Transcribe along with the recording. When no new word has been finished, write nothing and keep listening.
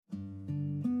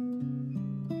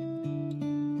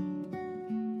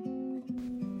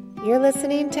You're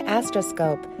listening to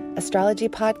Astroscope, astrology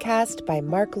podcast by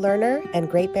Mark Lerner and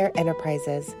Great Bear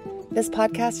Enterprises. This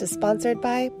podcast is sponsored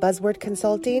by Buzzword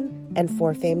Consulting and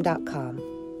forfame.com.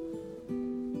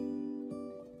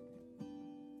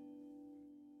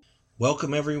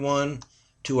 Welcome, everyone,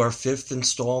 to our fifth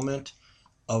installment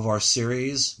of our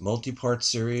series, multi-part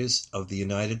series of the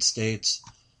United States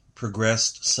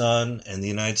Progressed Sun and the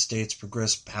United States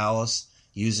Progressed Pallas,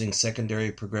 using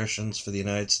secondary progressions for the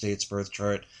United States birth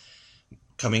chart,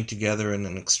 coming together in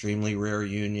an extremely rare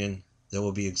union that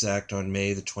will be exact on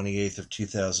May the 28th of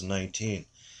 2019.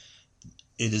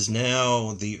 It is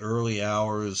now the early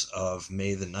hours of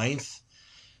May the 9th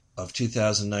of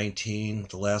 2019.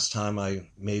 The last time I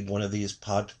made one of these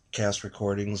podcast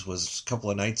recordings was a couple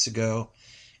of nights ago,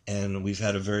 and we've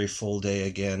had a very full day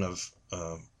again of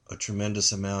a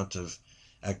tremendous amount of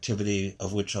activity,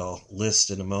 of which I'll list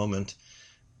in a moment,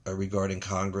 regarding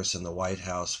Congress and the White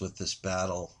House with this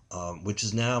battle, which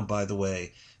has now, by the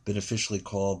way, been officially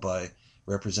called by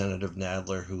Representative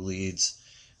Nadler, who leads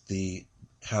the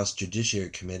House Judiciary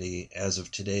Committee. As of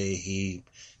today, he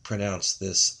pronounced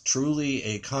this truly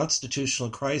a constitutional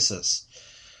crisis.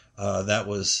 That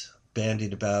was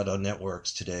bandied about on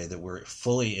networks today, that we're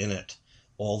fully in it.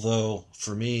 Although,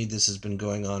 for me, this has been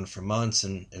going on for months,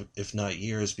 and if not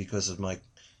years, because of my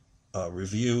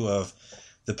review of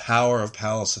the power of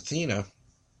Pallas Athena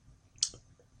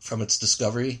from its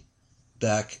discovery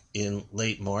back in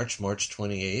late March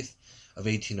 28th of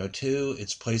 1802,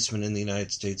 its placement in the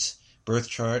United States birth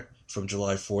chart from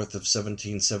July 4th of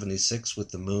 1776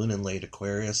 with the moon in late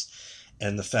Aquarius,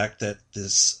 and the fact that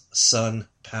this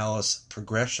Sun-Pallas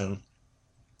progression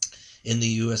in the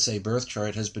USA birth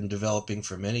chart has been developing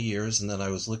for many years. And then I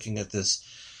was looking at this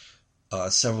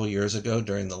several years ago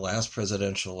during the last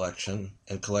presidential election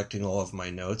and collecting all of my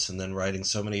notes, and then writing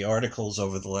so many articles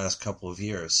over the last couple of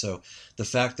years. So the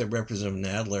fact that Representative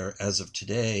Nadler, as of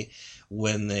today,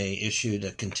 when they issued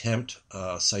a contempt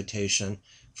citation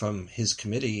from his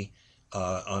committee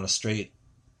on a straight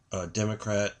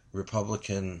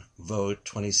Democrat-Republican vote,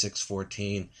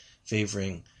 26-14,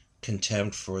 favoring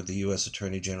contempt for the U.S.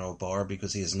 Attorney General Barr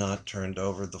because he has not turned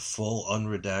over the full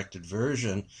unredacted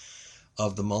version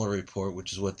of the Mueller report,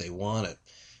 which is what they wanted.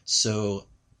 So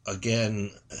again,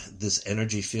 this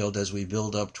energy field, as we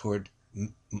build up toward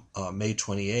May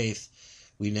 28th,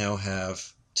 we now have,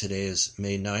 today is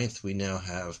May 9th, we now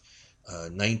have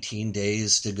 19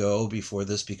 days to go before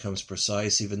this becomes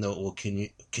precise, even though it will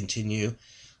continue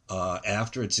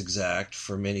after it's exact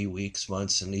for many weeks,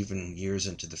 months, and even years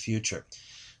into the future.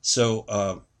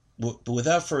 So, but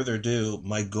without further ado,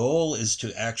 my goal is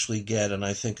to actually get, and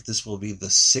I think this will be the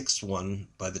sixth one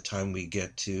by the time we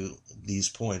get to these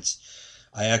points,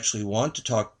 I actually want to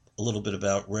talk a little bit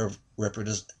about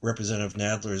Representative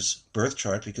Nadler's birth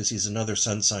chart, because he's another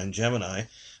sun sign Gemini,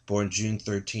 born June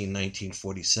 13,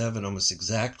 1947, almost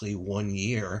exactly 1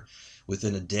 year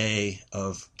within a day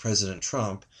of President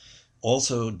Trump.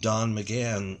 Also, Don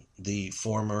McGahn, the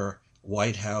former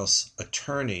White House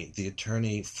attorney, the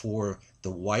attorney for the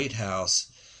White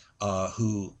House,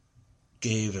 who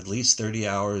gave at least 30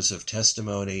 hours of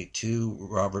testimony to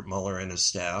Robert Mueller and his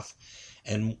staff,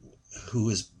 and who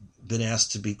has been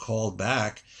asked to be called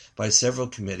back by several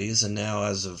committees. And now,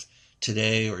 as of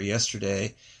today or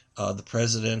yesterday, the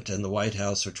president and the White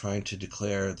House are trying to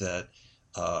declare that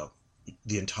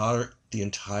the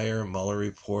entire Mueller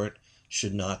report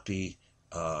should not be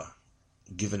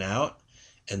given out,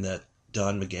 and that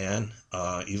Don McGahn,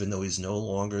 even though he's no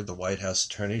longer the White House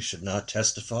attorney, should not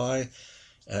testify.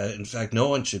 In fact, no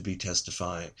one should be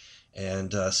testifying.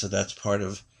 And so that's part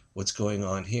of what's going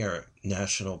on here.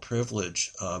 National privilege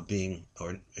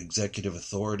or executive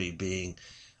authority being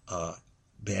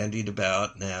bandied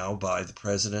about now by the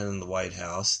president and the White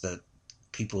House, that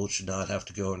people should not have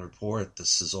to go and report.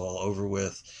 This is all over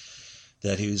with,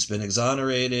 that he's been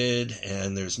exonerated,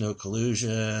 and there's no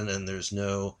collusion, and there's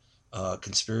no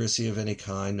conspiracy of any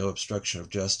kind, no obstruction of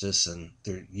justice, and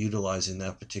they're utilizing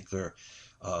that particular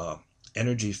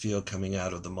energy field coming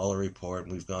out of the Mueller report.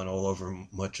 And we've gone all over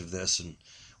much of this and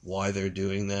why they're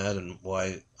doing that, and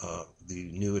why the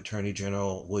new Attorney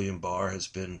General, William Barr, has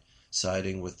been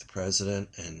siding with the president,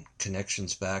 and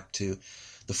connections back to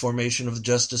the formation of the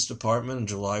Justice Department on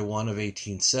July 1 of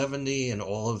 1870, and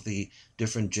all of the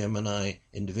different Gemini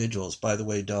individuals. By the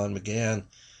way, Don McGahn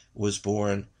was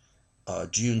born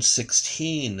June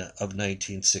 16 of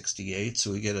 1968,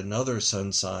 so we get another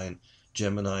sun sign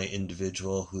Gemini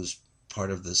individual who's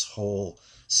part of this whole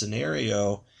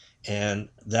scenario, and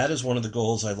that is one of the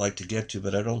goals I'd like to get to,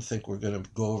 but I don't think we're going to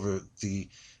go over the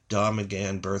Don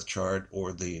McGahn birth chart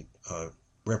or the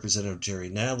Representative Jerry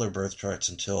Nadler birth charts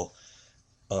until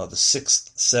the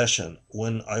sixth session,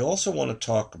 when I also want to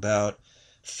talk about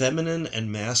feminine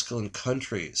and masculine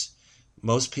countries.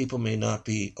 Most people may not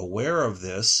be aware of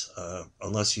this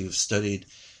unless you've studied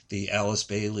the Alice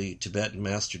Bailey Tibetan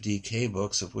Master DK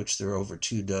books, of which there are over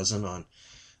 24 on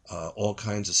all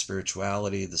kinds of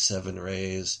spirituality, the seven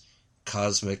rays,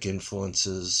 cosmic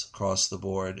influences across the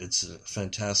board. It's a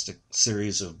fantastic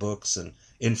series of books and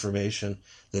information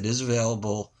that is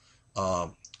available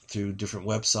through different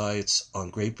websites.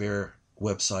 On Great Bear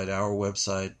website, our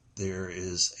website, there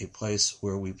is a place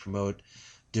where we promote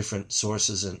different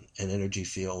sources and energy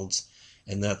fields,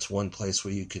 and that's one place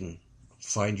where you can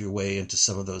find your way into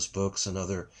some of those books and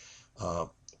other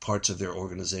parts of their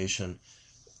organization.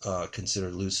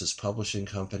 Consider Lucis Publishing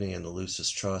Company and the Lucis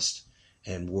Trust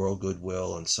and World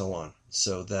Goodwill and so on.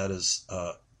 So that is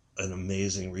an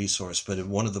amazing resource. But in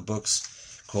one of the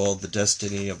books called The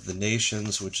Destiny of the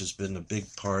Nations, which has been a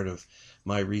big part of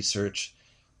my research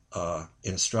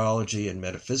in astrology and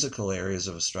metaphysical areas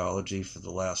of astrology for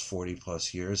the last 40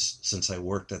 plus years, since I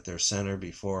worked at their center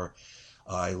before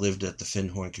I lived at the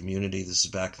Findhorn community. This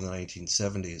is back in the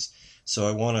 1970s. So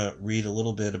I want to read a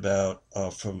little bit about,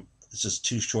 it's just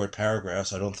 2 short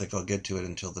paragraphs. I don't think I'll get to it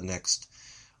until the next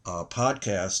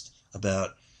podcast,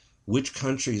 about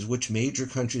which major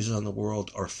countries on the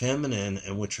world are feminine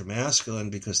and which are masculine,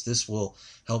 because this will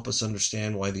help us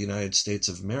understand why the United States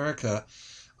of America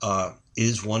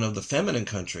is one of the feminine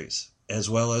countries, as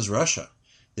well as Russia.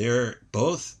 They're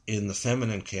both in the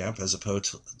feminine camp, as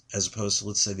opposed to,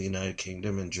 let's say, the United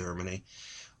Kingdom and Germany,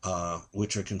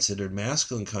 which are considered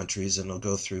masculine countries, and I'll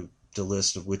go through the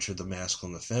list of which are the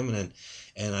masculine and the feminine,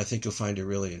 and I think you'll find it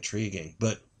really intriguing.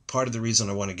 But part of the reason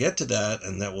I want to get to that,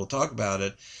 and that we'll talk about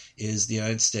it, is the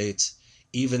United States,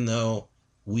 even though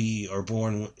we are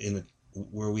born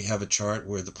where we have a chart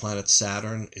where the planet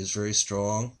Saturn is very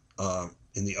strong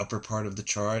in the upper part of the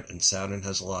chart, and Saturn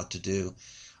has a lot to do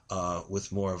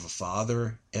with more of a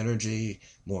father energy,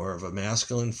 more of a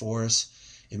masculine force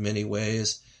in many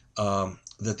ways,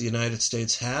 that the United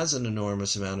States has an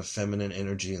enormous amount of feminine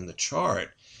energy in the chart.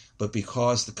 But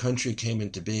because the country came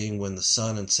into being when the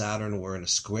Sun and Saturn were in a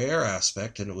square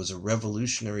aspect, and it was a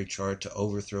revolutionary chart to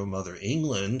overthrow Mother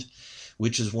England,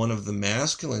 which is one of the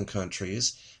masculine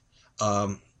countries,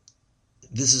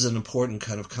 this is an important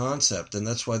kind of concept, and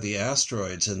that's why the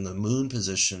asteroids and the moon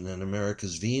position and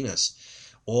America's Venus,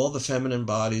 all the feminine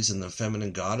bodies and the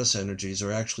feminine goddess energies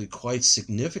are actually quite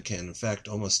significant. In fact,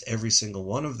 almost every single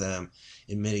one of them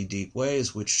in many deep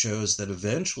ways, which shows that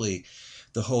eventually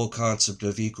the whole concept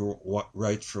of equal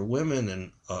rights for women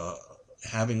and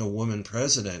having a woman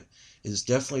president is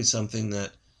definitely something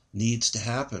that needs to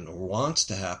happen or wants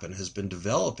to happen, has been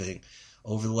developing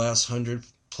over the last 100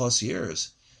 plus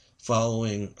years,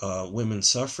 following women's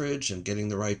suffrage and getting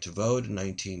the right to vote in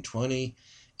 1920,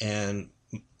 and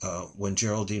when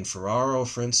Geraldine Ferraro,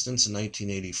 for instance, in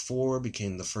 1984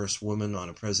 became the first woman on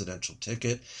a presidential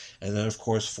ticket, and then, of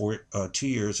course, 3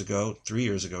 years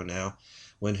ago now,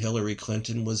 when Hillary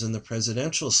Clinton was in the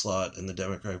presidential slot in the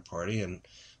Democratic Party and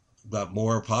got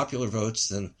more popular votes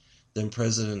than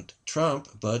President Trump,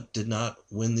 but did not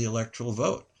win the electoral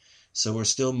vote. So we're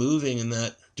still moving in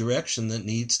that direction that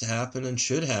needs to happen and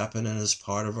should happen and is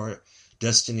part of our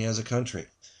destiny as a country.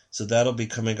 So that'll be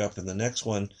coming up in the next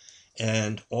one.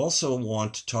 And also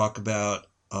want to talk about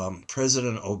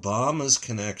President Obama's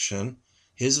connection,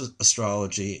 his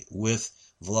astrology, with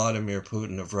Vladimir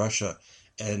Putin of Russia,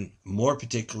 and more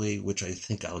particularly, which I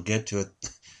think I'll get to it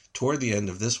toward the end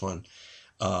of this one,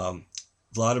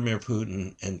 Vladimir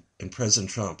Putin and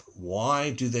President Trump.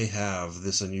 Why do they have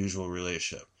this unusual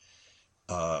relationship?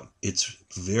 It's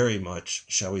very much,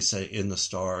 shall we say, in the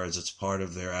stars. It's part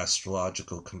of their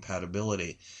astrological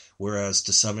compatibility, whereas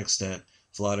to some extent,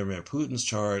 Vladimir Putin's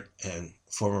chart and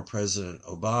former President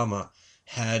Obama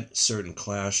had certain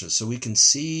clashes. So we can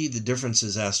see the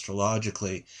differences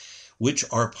astrologically, which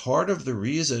are part of the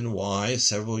reason why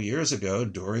several years ago,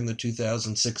 during the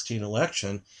 2016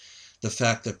 election, the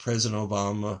fact that President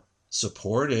Obama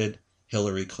supported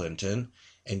Hillary Clinton,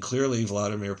 and clearly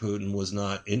Vladimir Putin was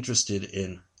not interested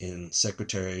in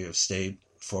Secretary of State,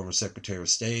 former Secretary of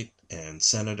State, and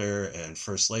Senator, and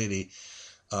First Lady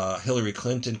Hillary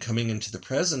Clinton coming into the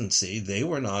presidency. They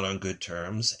were not on good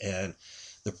terms, and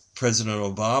the President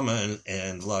Obama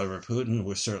and Vladimir Putin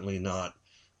were certainly not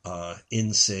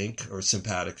in sync or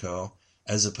simpatico,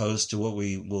 as opposed to what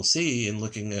we will see in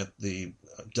looking at the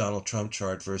Donald Trump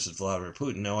chart versus Vladimir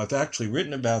Putin. Now, I've actually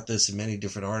written about this in many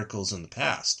different articles in the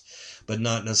past, but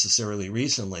not necessarily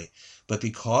recently. But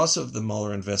because of the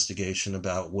Mueller investigation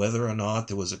about whether or not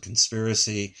there was a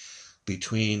conspiracy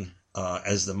between,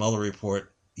 as the Mueller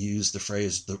report used the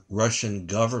phrase the Russian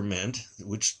government,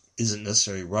 which isn't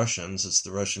necessarily Russians, it's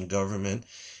the Russian government,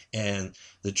 and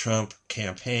the Trump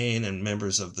campaign and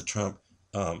members of the Trump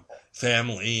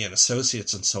family and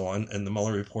associates and so on. And the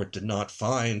Mueller report did not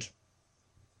find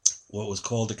what was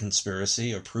called a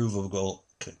conspiracy, a provable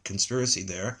conspiracy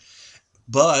there.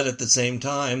 But at the same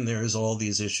time, there's all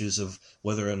these issues of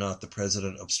whether or not the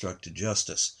president obstructed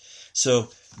justice. So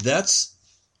that's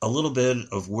a little bit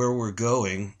of where we're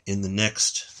going in the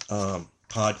next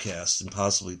podcast and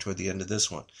possibly toward the end of this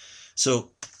one.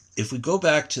 So if we go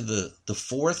back to the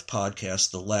fourth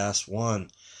podcast, the last one,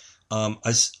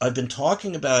 I've been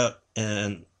talking about,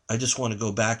 and I just want to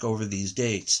go back over these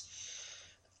dates,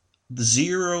 the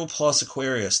 0 plus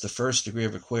Aquarius, the first degree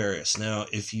of Aquarius. Now,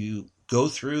 if you go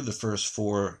through the first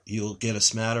four, you'll get a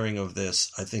smattering of this,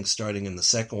 I think, starting in the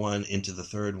second one into the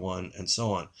third one and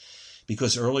so on.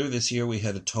 Because earlier this year we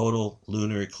had a total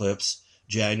lunar eclipse,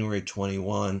 January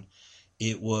 21.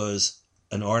 It was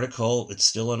an article, it's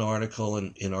still an article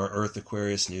in our Earth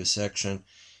Aquarius news section.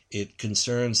 It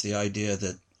concerns the idea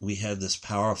that we had this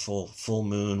powerful full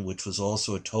moon, which was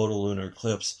also a total lunar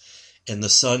eclipse, and the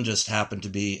sun just happened to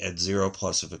be at 0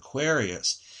 plus of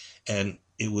Aquarius. And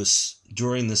it was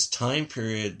during this time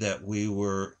period that we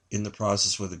were in the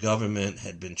process where the government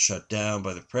had been shut down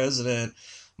by the president,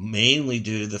 mainly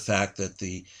due to the fact that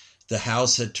the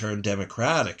House had turned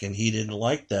Democratic, and he didn't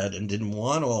like that and didn't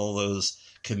want all those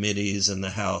committees in the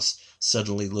House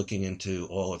suddenly looking into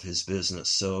all of his business.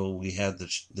 So we had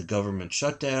the government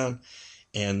shutdown,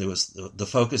 and there was the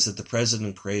focus that the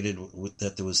president created,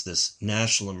 that there was this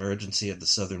national emergency at the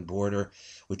southern border,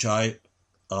 which I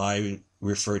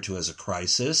refer to as a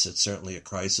crisis. It's certainly a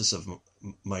crisis of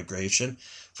migration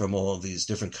from all of these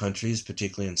different countries,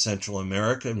 particularly in Central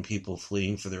America, and people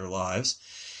fleeing for their lives.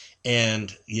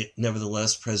 And yet,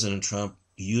 nevertheless, President Trump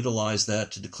utilized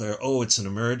that to declare, oh, it's an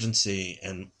emergency.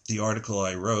 And the article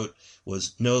I wrote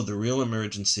was, no, the real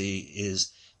emergency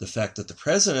is the fact that the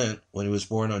president, when he was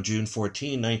born on June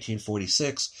 14,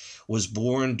 1946, was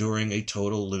born during a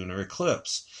total lunar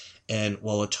eclipse. And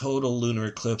while a total lunar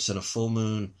eclipse and a full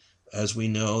moon, as we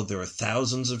know, there are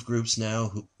thousands of groups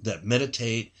now that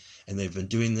meditate, and they've been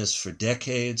doing this for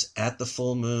decades at the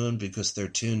full moon because they're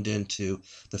tuned into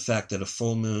the fact that a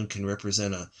full moon can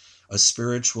represent a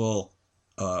spiritual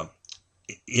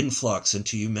influx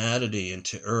into humanity,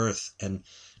 into Earth, and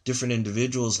different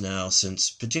individuals now, since,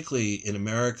 particularly in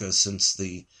America, since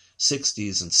the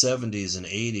 60s and 70s and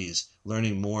 80s,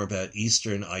 learning more about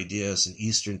Eastern ideas and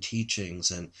Eastern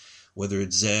teachings, and whether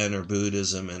it's Zen or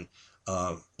Buddhism, and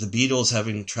the Beatles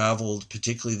having traveled,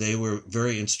 particularly, they were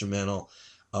very instrumental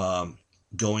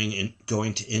going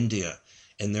to India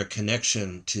and their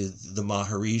connection to the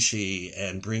Maharishi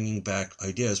and bringing back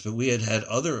ideas. But we had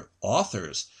other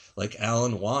authors, like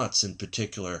Alan Watts in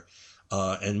particular,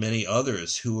 and many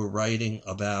others who were writing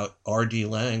about, R.D.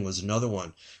 Laing was another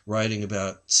one, writing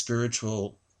about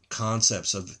spiritual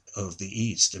concepts of the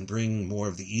East and bringing more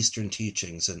of the Eastern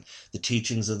teachings and the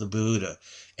teachings of the Buddha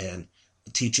and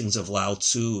teachings of Lao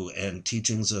Tzu and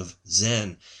teachings of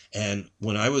Zen. And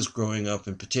when I was growing up,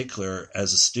 in particular,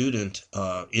 as a student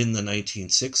in the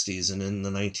 1960s and in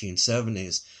the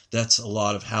 1970s, that's a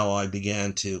lot of how I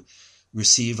began to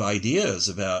receive ideas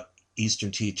about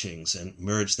Eastern teachings and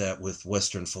merge that with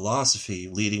Western philosophy,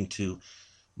 leading to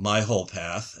my whole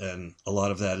path. And a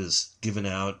lot of that is given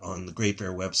out on the Great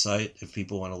Bear website. If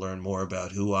people want to learn more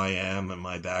about who I am and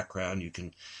my background, you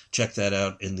can check that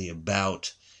out in the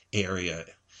About area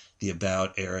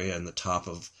in the top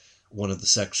of one of the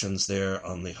sections there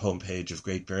on the homepage of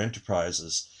Great Bear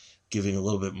Enterprises, giving a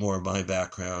little bit more of my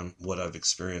background, what I've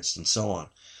experienced, and so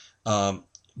on.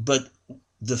 But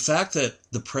the fact that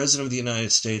the President of the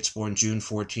United States, born June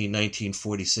 14,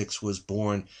 1946, was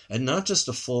born at not just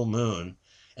a full moon,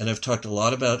 and I've talked a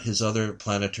lot about his other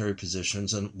planetary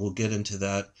positions, and we'll get into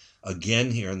that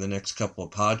again here in the next couple of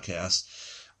podcasts.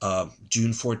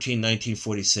 June 14,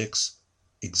 1946,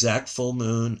 exact full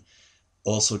moon,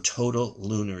 also total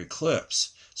lunar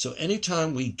eclipse. So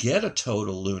anytime we get a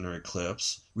total lunar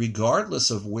eclipse, regardless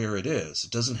of where it is,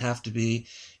 it doesn't have to be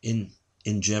in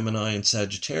Gemini and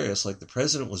Sagittarius like the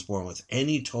president was born with,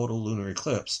 any total lunar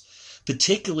eclipse,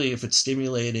 particularly if it's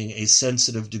stimulating a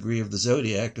sensitive degree of the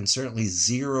zodiac, and certainly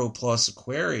 0 plus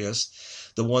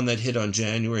Aquarius, the one that hit on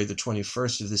January the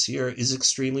 21st of this year, is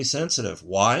extremely sensitive.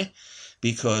 Why?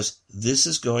 Because this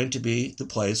is going to be the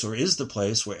place, or is the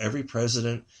place, where every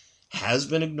president has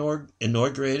been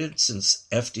inaugurated since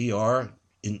FDR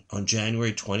on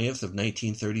January 20th of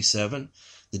 1937.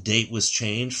 The date was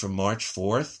changed from March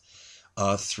 4th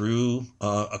through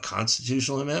a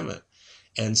constitutional amendment.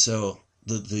 And so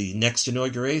the next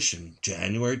inauguration,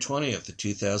 January 20th of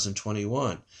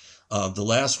 2021. The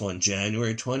last one,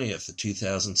 January 20th of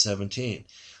 2017,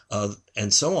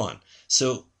 and so on.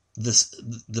 So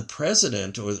the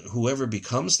president, or whoever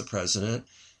becomes the president,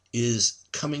 is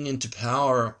coming into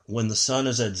power when the sun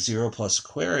is at 0 plus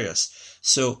Aquarius.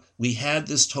 So we had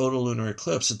this total lunar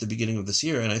eclipse at the beginning of this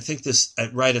year, and I think this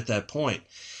right at that point.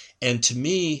 And to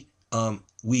me,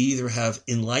 we either have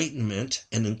enlightenment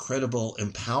and incredible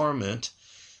empowerment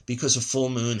because a full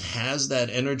moon has that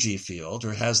energy field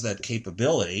or has that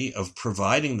capability of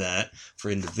providing that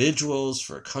for individuals,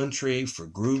 for a country, for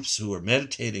groups who are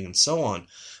meditating and so on.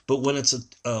 But when it's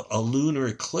a lunar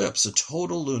eclipse, a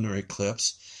total lunar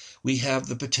eclipse, we have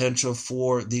the potential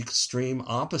for the extreme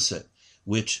opposite,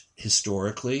 which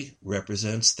historically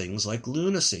represents things like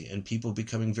lunacy and people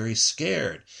becoming very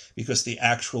scared, because the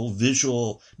actual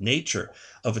visual nature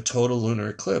of a total lunar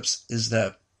eclipse is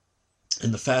that,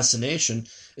 and the fascination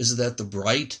is that the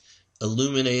bright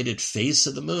illuminated face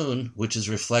of the moon, which is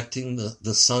reflecting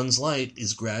the sun's light,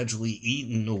 is gradually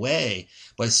eaten away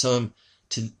by some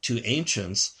to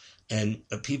ancients and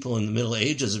people in the Middle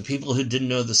Ages and people who didn't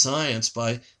know the science,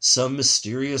 by some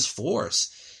mysterious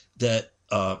force that,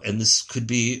 and this could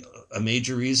be a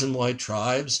major reason why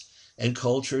tribes and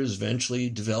cultures eventually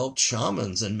developed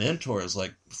shamans and mentors,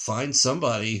 like find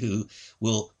somebody who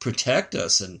will protect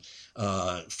us and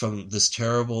from this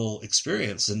terrible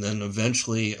experience. And then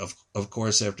eventually, of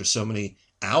course, after so many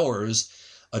hours,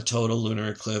 a total lunar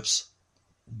eclipse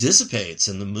dissipates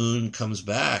and the moon comes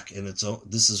back, and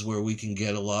this is where we can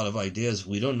get a lot of ideas.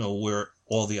 We don't know where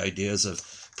all the ideas of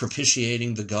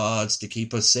propitiating the gods to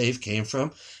keep us safe came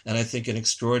from, and I think an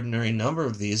extraordinary number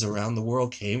of these around the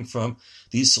world came from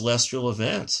these celestial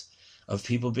events of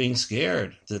people being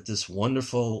scared that this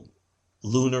wonderful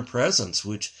lunar presence,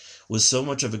 which was so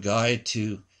much of a guide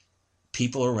to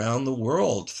people around the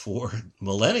world for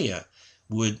millennia,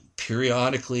 would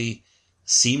periodically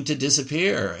seem to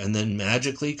disappear and then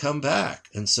magically come back.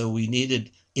 And so we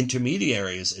needed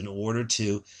intermediaries in order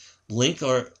to link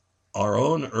our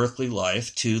own earthly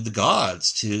life to the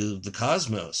gods, to the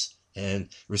cosmos, and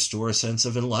restore a sense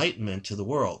of enlightenment to the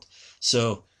world.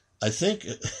 So I think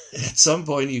at some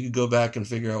point you could go back and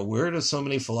figure out, where do so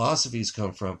many philosophies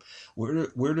come from?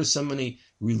 Where do so many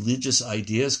religious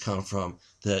ideas come from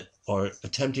that are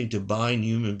attempting to bind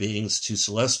human beings to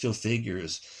celestial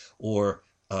figures or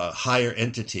higher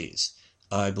entities?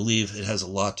 I believe it has a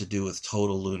lot to do with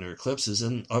total lunar eclipses,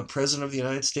 and our President of the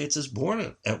United States is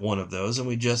born at one of those, and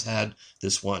we just had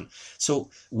this one. So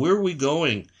where are we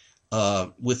going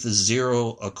with the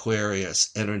 0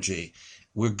 Aquarius energy?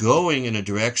 We're going in a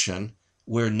direction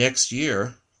where next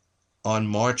year, on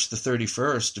March the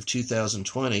 31st of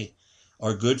 2020,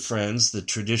 our good friends, the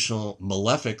traditional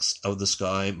malefics of the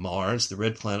sky, Mars, the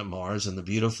red planet Mars, and the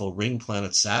beautiful ring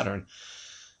planet Saturn,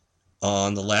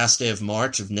 on the last day of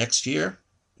March of next year,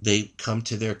 they come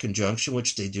to their conjunction,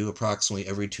 which they do approximately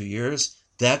every 2 years.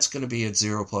 That's going to be at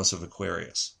 0 plus of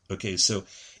Aquarius. Okay, so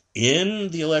in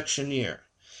the election year.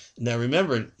 Now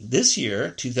remember, this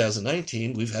year,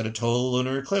 2019, we've had a total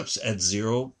lunar eclipse at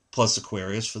 0 plus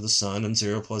Aquarius for the sun and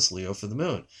 0 plus Leo for the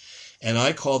moon. And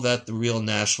I call that the real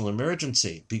national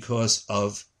emergency because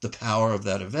of the power of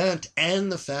that event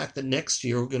and the fact that next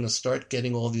year we're going to start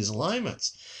getting all these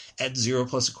alignments at 0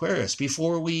 plus Aquarius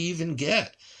before we even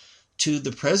get to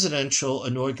the presidential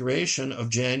inauguration of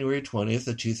January 20th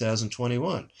of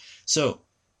 2021. So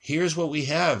here's what we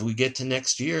have. We get to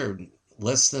next year,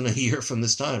 less than a year from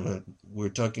this time. We're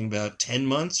talking about 10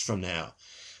 months from now.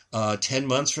 10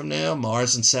 months from now,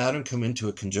 Mars and Saturn come into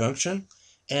a conjunction,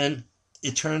 and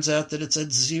it turns out that it's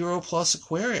at 0 plus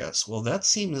Aquarius. Well, that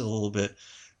seems a little bit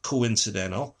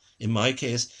coincidental. In my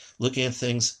case, looking at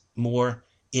things more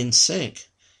in sync.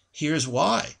 Here's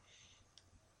why.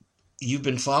 You've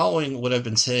been following what I've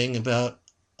been saying about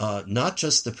not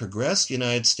just the progressed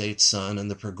United States sun and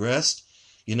the progressed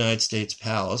United States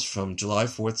Palace from July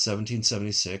 4th,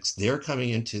 1776. They're coming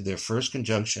into their first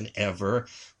conjunction ever,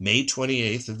 May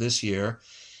 28th of this year,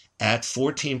 at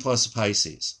 14 plus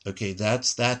Pisces. Okay,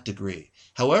 that's that degree.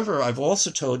 However, I've also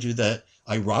told you that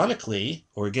ironically,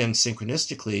 or again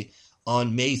synchronistically,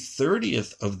 on May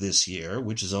 30th of this year,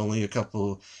 which is only a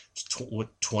couple,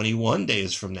 21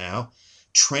 days from now,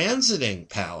 transiting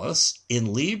Pallas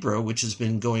in Libra, which has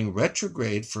been going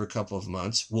retrograde for a couple of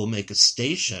months, will make a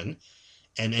station,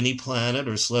 and any planet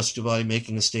or celestial body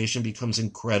making a station becomes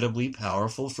incredibly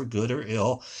powerful for good or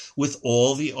ill, with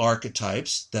all the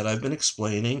archetypes that I've been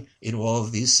explaining in all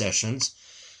of these sessions,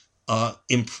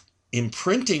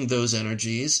 imprinting those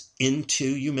energies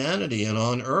into humanity and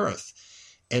on Earth.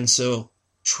 And so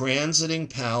transiting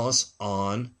Pallas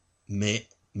on May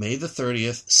the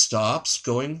 30th stops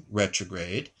going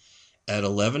retrograde at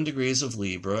 11 degrees of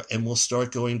Libra and will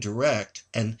start going direct.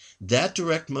 And that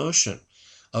direct motion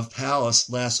of Pallas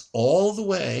lasts all the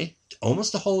way,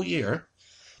 almost a whole year,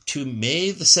 to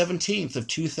May the 17th of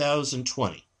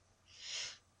 2020.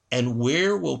 And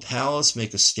where will Pallas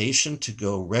make a station to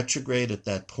go retrograde at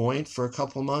that point for a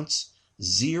couple months?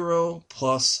 0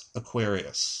 plus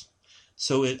Aquarius.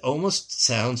 So it almost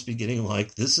sounds beginning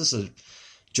like this is a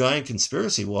giant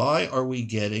conspiracy. Why are we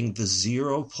getting the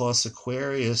 0 plus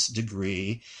Aquarius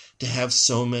degree to have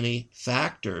so many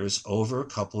factors over a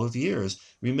couple of years?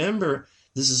 Remember,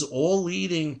 this is all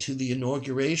leading to the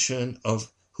inauguration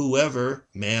of whoever,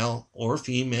 male or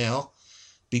female,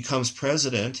 becomes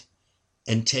president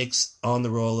and takes on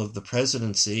the role of the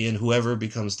presidency, and whoever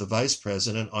becomes the vice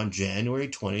president on January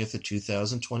 20th of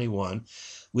 2021,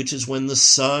 which is when the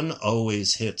sun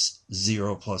always hits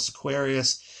 0 plus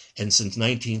Aquarius. And since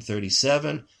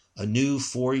 1937, a new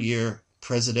 4-year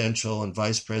presidential and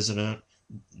vice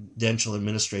presidential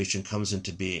administration comes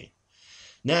into being.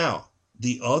 Now,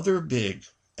 the other big,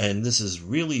 and this is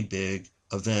really big,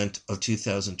 event of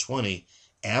 2020,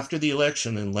 after the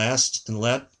election, and last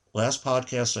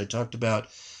podcast I talked about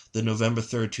the November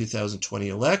 3rd, 2020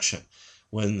 election,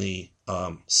 when the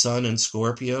sun in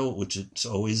Scorpio, which is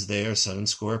always there, sun in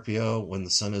Scorpio, when the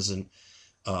sun is in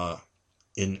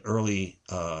early,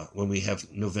 when we have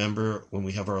November, when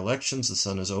we have our elections, the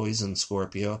sun is always in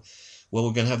Scorpio. Well,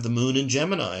 we're going to have the moon in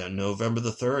Gemini on November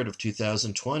the 3rd of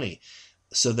 2020,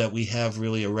 so that we have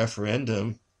really a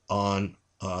referendum on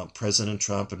President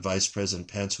Trump and Vice President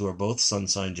Pence, who are both sun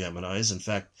sign Geminis. In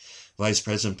fact, Vice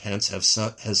President Pence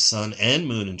has sun and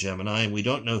moon in Gemini, and we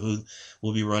don't know who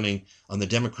will be running on the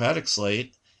Democratic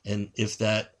slate. And if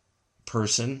that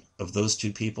person of those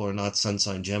two people are not sun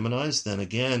sign Geminis, then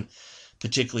again,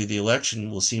 particularly the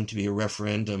election will seem to be a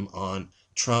referendum on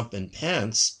Trump and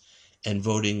Pence, and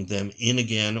voting them in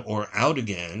again or out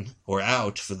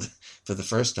for the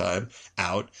first time,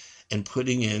 out, and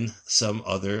putting in some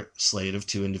other slate of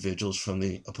two individuals from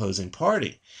the opposing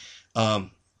party.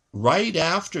 Right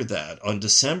after that, on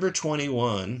December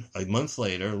 21, a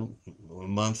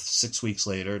month, 6 weeks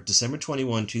later, December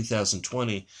 21,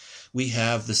 2020, we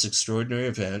have this extraordinary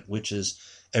event, which is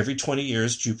every 20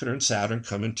 years, Jupiter and Saturn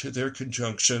come into their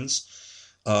conjunctions.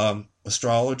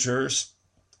 Astrologers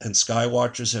and sky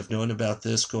watchers have known about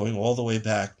this going all the way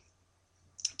back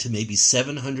to maybe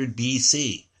 700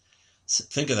 BC.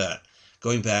 Think of that.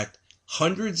 Going back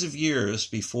hundreds of years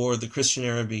before the Christian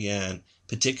era began,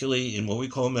 particularly in what we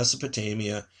call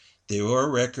Mesopotamia, there are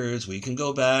records. We can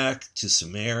go back to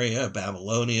Sumeria,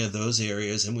 Babylonia, those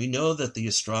areas, and we know that the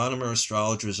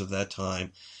astrologers of that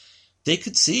time, they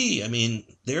could see,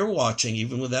 they're watching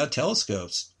even without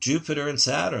telescopes, Jupiter and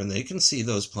Saturn. They can see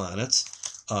those planets.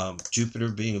 Jupiter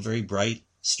being a very bright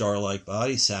star-like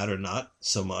body, Saturn not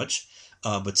so much,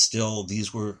 but still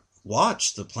these were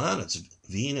watched, the planets.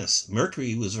 Venus,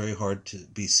 Mercury was very hard to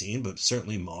be seen, but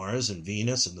certainly Mars and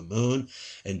Venus and the moon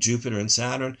and Jupiter and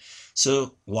Saturn.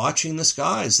 So watching the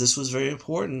skies, this was very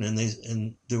important,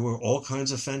 and there were all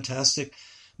kinds of fantastic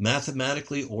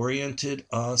mathematically oriented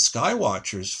sky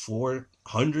watchers for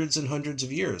hundreds and hundreds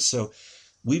of years. So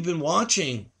we've been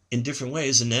watching in different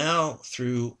ways, and now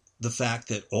through the fact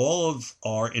that all of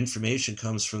our information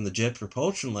comes from the Jet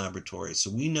Propulsion Laboratory,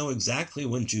 so we know exactly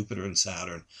when Jupiter and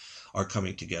Saturn are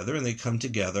coming together, and they come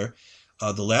together.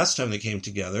 The last time they came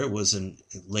together was in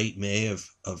late May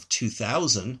of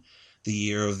 2000, the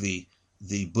year of the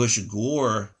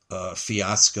Bush-Gore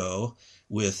fiasco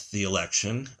with the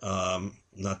election.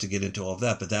 Not to get into all of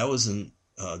that, but that was in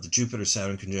the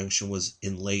Jupiter-Saturn conjunction was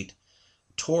in late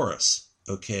Taurus,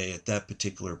 okay, at that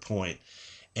particular point.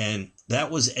 And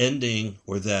that was ending,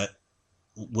 or that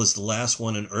was the last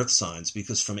one in Earth signs,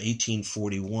 because from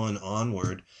 1841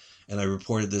 onward, and I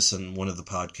reported this in one of the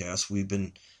podcasts, we've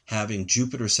been having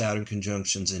Jupiter-Saturn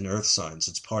conjunctions in Earth signs.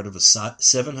 It's part of a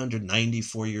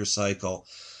 794-year cycle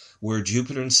where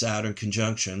Jupiter and Saturn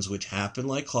conjunctions, which happen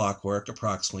like clockwork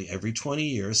approximately every 20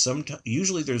 years,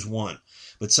 usually there's one,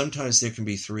 but sometimes there can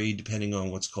be three depending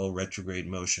on what's called retrograde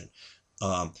motion.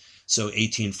 So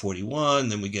 1841,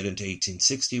 then we get into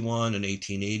 1861 and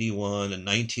 1881 and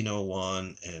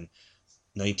 1901 and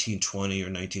 1920 or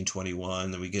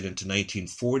 1921. Then we get into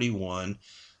 1941,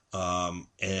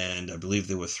 and I believe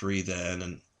there were three then,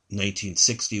 and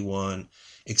 1961,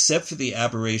 except for the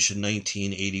aberration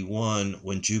 1981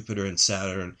 when Jupiter and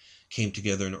Saturn came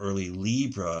together in early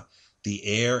Libra, the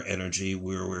air energy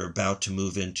where we're about to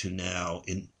move into now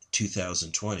in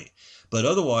 2020. But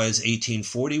otherwise,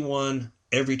 1841,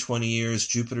 every 20 years,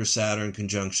 Jupiter-Saturn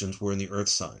conjunctions were in the Earth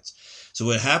signs. So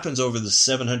what happens over the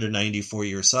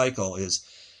 794-year cycle is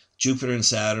Jupiter and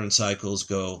Saturn cycles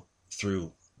go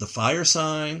through the fire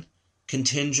sign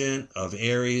contingent of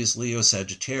Aries, Leo,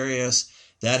 Sagittarius.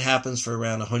 That happens for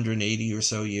around 180 or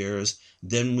so years.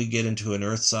 Then we get into an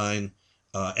earth sign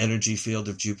energy field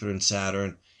of Jupiter and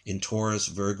Saturn in Taurus,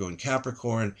 Virgo, and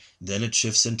Capricorn. Then it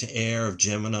shifts into air of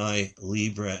Gemini,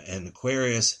 Libra, and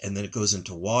Aquarius. And then it goes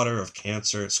into water of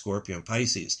Cancer, Scorpio, and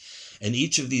Pisces. And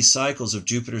each of these cycles of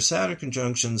Jupiter-Saturn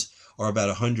conjunctions are about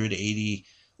 180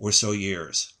 or so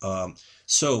years.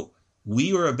 So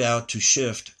we are about to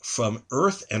shift from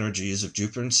Earth energies of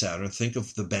Jupiter and Saturn. Think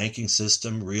of the banking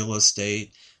system, real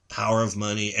estate, power of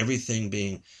money, everything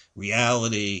being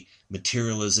reality,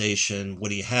 materialization, what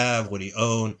do you have, what do you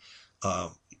own,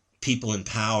 people in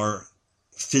power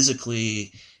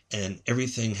physically, and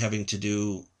everything having to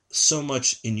do so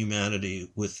much in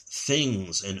humanity with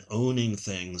things and owning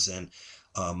things and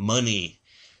money.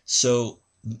 So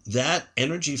that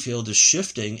energy field is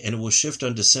shifting, and it will shift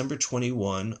on December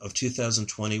 21 of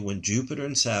 2020 when Jupiter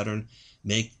and Saturn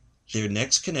make their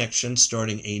next connection,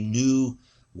 starting a new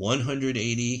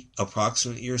 180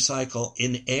 approximate year cycle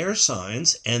in air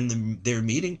signs, and their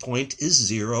meeting point is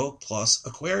 0 plus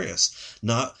Aquarius.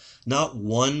 Not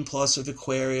 1 plus of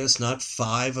Aquarius, not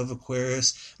 5 of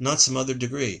Aquarius, not some other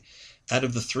degree. Out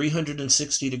of the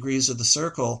 360 degrees of the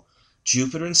circle,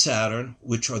 Jupiter and Saturn,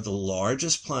 which are the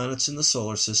largest planets in the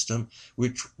solar system,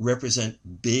 which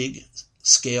represent big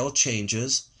scale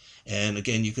changes. And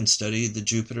again, you can study the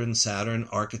Jupiter and Saturn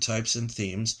archetypes and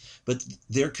themes, but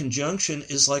their conjunction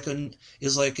is like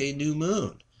a new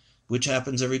moon, which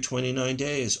happens every 29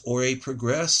 days, or a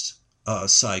progressed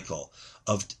cycle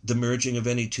of the merging of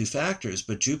any two factors.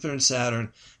 But Jupiter and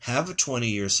Saturn have a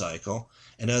 20-year cycle,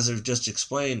 and as I've just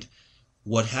explained,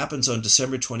 what happens on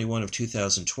December 21 of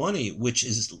 2020, which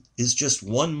is just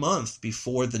 1 month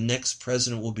before the next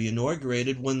president will be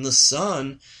inaugurated, when the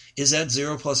sun is at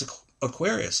 0 plus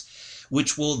Aquarius,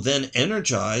 which will then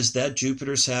energize that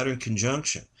Jupiter-Saturn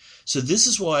conjunction. So this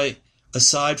is why,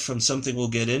 aside from something we'll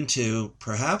get into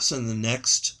perhaps in the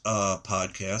next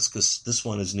podcast, because this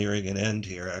one is nearing an end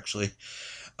here actually,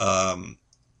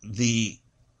 the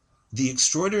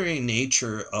extraordinary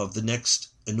nature of the next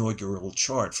inaugural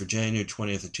chart for January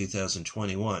 20th of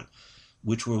 2021,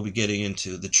 which we'll be getting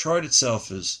into. The chart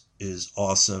itself is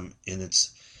awesome in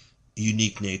its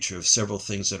unique nature of several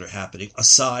things that are happening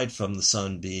aside from the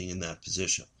sun being in that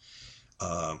position.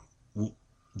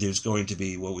 There's going to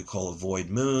be what we call a void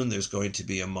moon. There's going to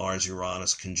be a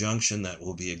Mars-Uranus conjunction that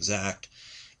will be exact,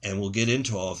 and we'll get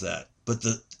into all of that. But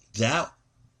that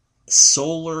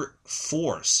solar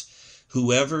force,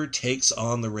 whoever takes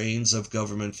on the reins of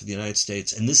government for the United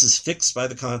States, and this is fixed by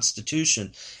the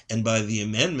Constitution and by the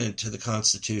amendment to the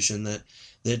Constitution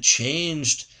that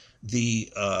changed the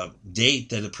date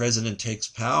that a president takes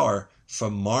power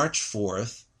from March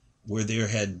 4th, where there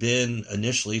had been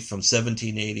initially from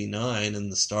 1789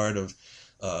 and the start of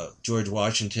George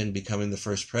Washington becoming the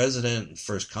first president,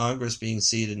 first Congress being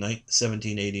seated in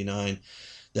 1789,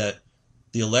 that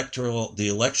the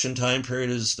election time period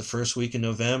is the first week in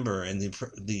November, and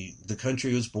the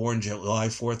country was born July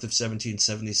 4th of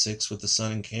 1776 with the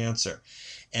sun in Cancer,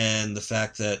 and the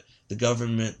fact that the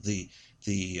government, the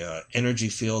energy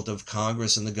field of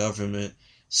Congress and the government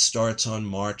starts on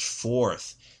March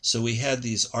 4th. So we had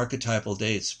these archetypal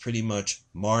dates, pretty much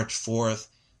March 4th,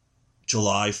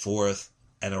 July 4th,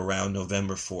 and around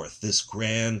November 4th. This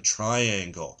grand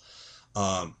triangle.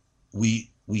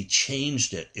 We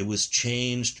changed it. It was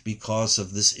changed because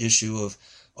of this issue of,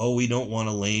 we don't want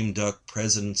a lame duck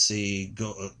presidency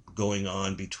going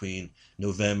on between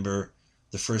November,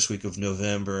 the first week of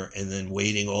November, and then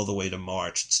waiting all the way to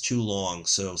March. It's too long.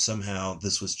 So somehow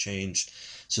this was changed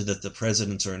so that the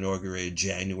presidents are inaugurated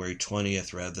January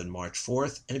 20th rather than March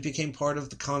 4th. And it became part of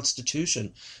the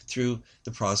Constitution through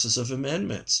the process of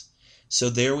amendments. So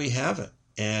there we have it.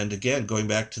 And again, going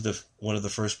back to one of the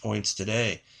first points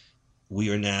today, we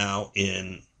are now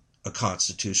in a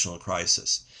constitutional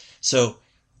crisis. So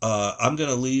I'm going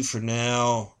to leave for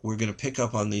now. We're going to pick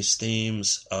up on these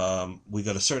themes. We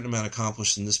got a certain amount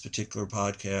accomplished in this particular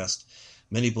podcast.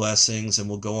 Many blessings, and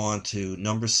we'll go on to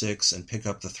number 6 and pick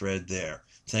up the thread there.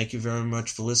 Thank you very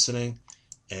much for listening,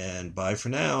 and bye for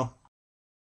now.